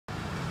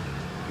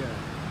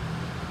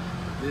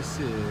This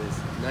is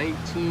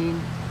 19.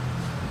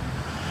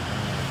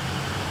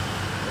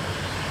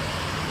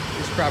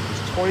 This property is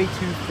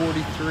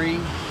 2243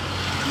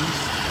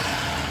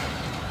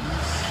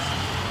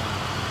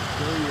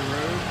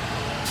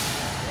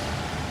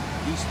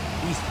 East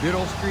East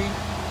Biddle Street.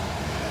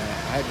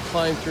 I had to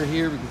climb through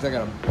here because I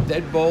got a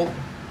deadbolt,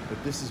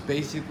 but this has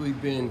basically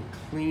been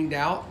cleaned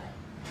out,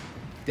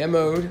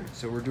 demoed.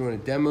 So we're doing a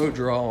demo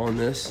draw on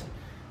this.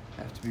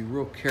 I have to be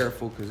real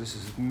careful because this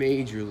is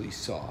majorly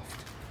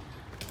soft.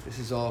 This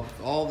is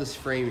all this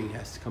framing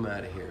has to come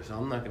out of here, so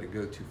I'm not going to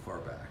go too far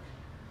back.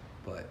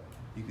 But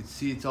you can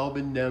see it's all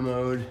been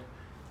demoed.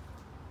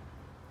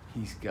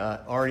 He's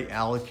got already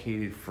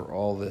allocated for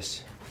all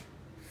this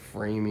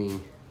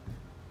framing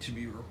to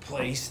be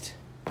replaced.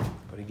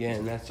 But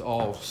again, that's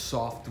all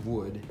soft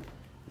wood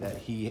that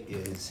he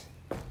is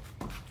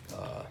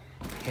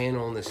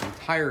handling this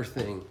entire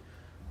thing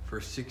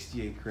for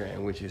 68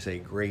 grand, which is a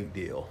great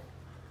deal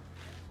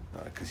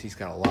because he's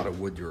got a lot of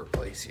wood to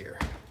replace here.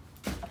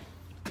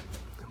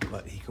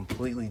 But he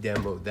completely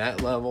demoed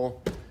that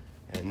level,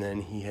 and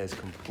then he has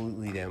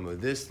completely demoed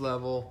this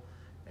level,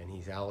 and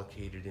he's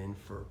allocated in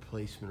for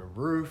replacement of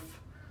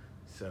roof.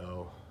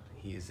 So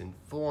he is in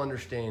full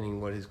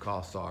understanding what his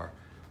costs are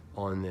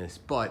on this,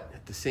 but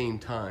at the same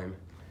time,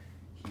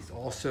 he's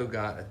also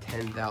got a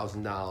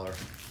 $10,000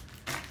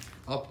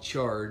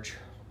 upcharge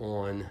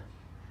on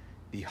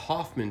the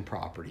Hoffman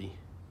property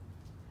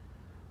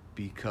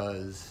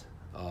because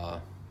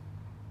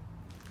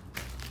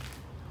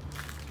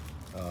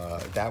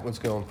that one's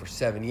going for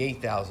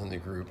 $78,000 the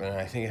group, and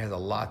I think it has a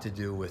lot to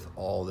do with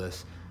all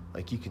this.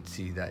 Like you can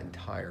see, that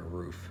entire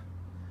roof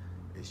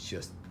is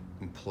just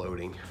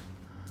imploding.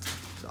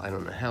 So I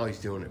don't know how he's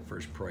doing it for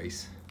his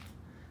price,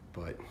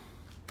 but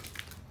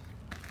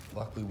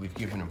luckily we've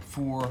given him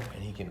 4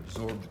 and he can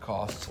absorb the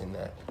costs in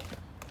that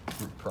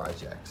group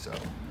project. So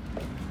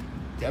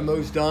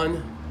demo's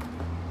done,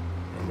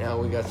 and now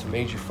we got some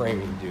major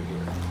framing to do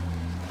here.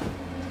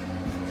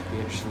 It'll be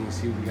interesting to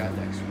see what we got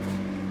next week.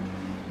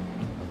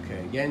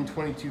 Okay, again,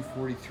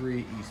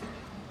 2243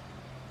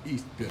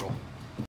 East Biddle.